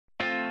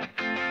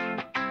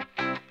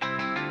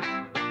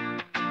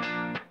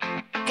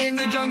In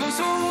the jungle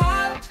so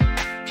wild,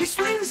 he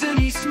swings and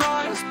he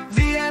smiles,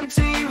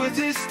 VMT with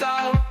his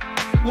style.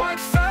 White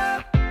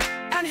fur,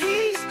 and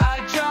he's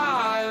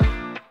agile.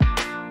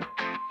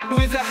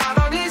 With a hat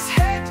on his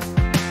head,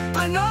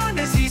 and on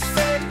as he's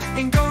fed.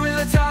 In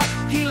gorilla tag,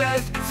 he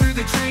led, through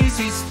the trees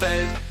he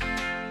sped.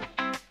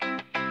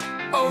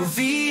 Oh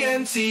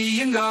VMT,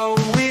 you know,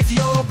 with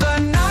your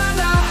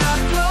banana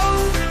hat glow.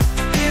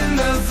 In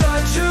the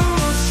virtual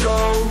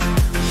show,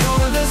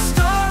 you're the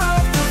star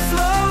of the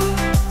flow.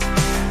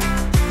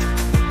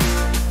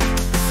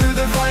 Through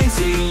the vines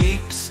he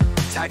leaps,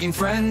 tagging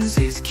friends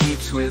his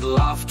keeps. With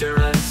laughter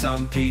and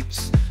some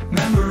peeps,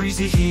 memories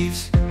he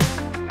heaves.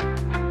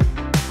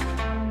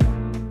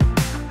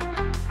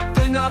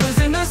 Bananas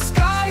in the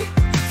sky,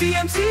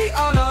 VMT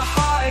on a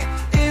high.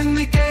 In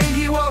the game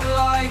he won't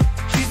lie,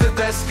 he's the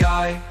best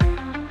guy.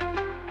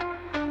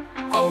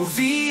 Oh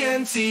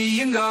VMT,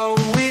 you know,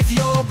 with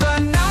your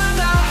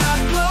banana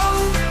hat glow.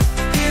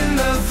 In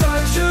the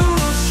virtual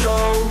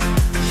show,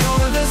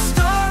 you're the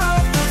star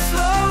of the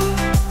flow.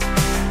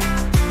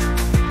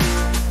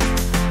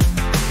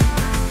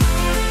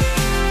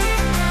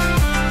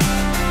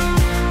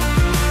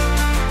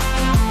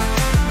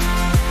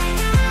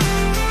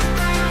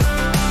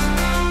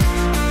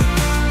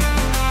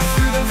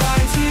 Through the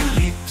vines he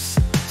leaps,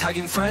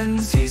 tagging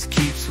friends his keeps.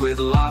 With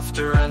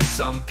laughter and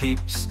some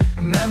peeps,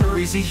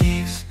 memories he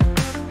heaves.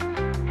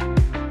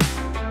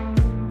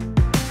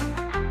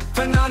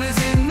 Bananas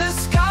in the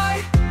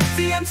sky,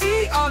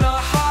 VMT on a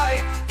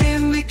high.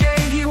 In the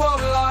game he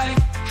won't lie,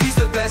 he's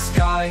the best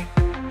guy.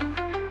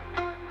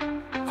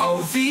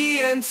 Oh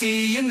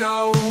VMT, you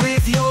know,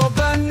 with your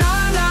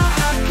banana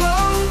hat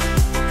glow.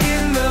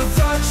 In the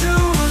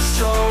virtual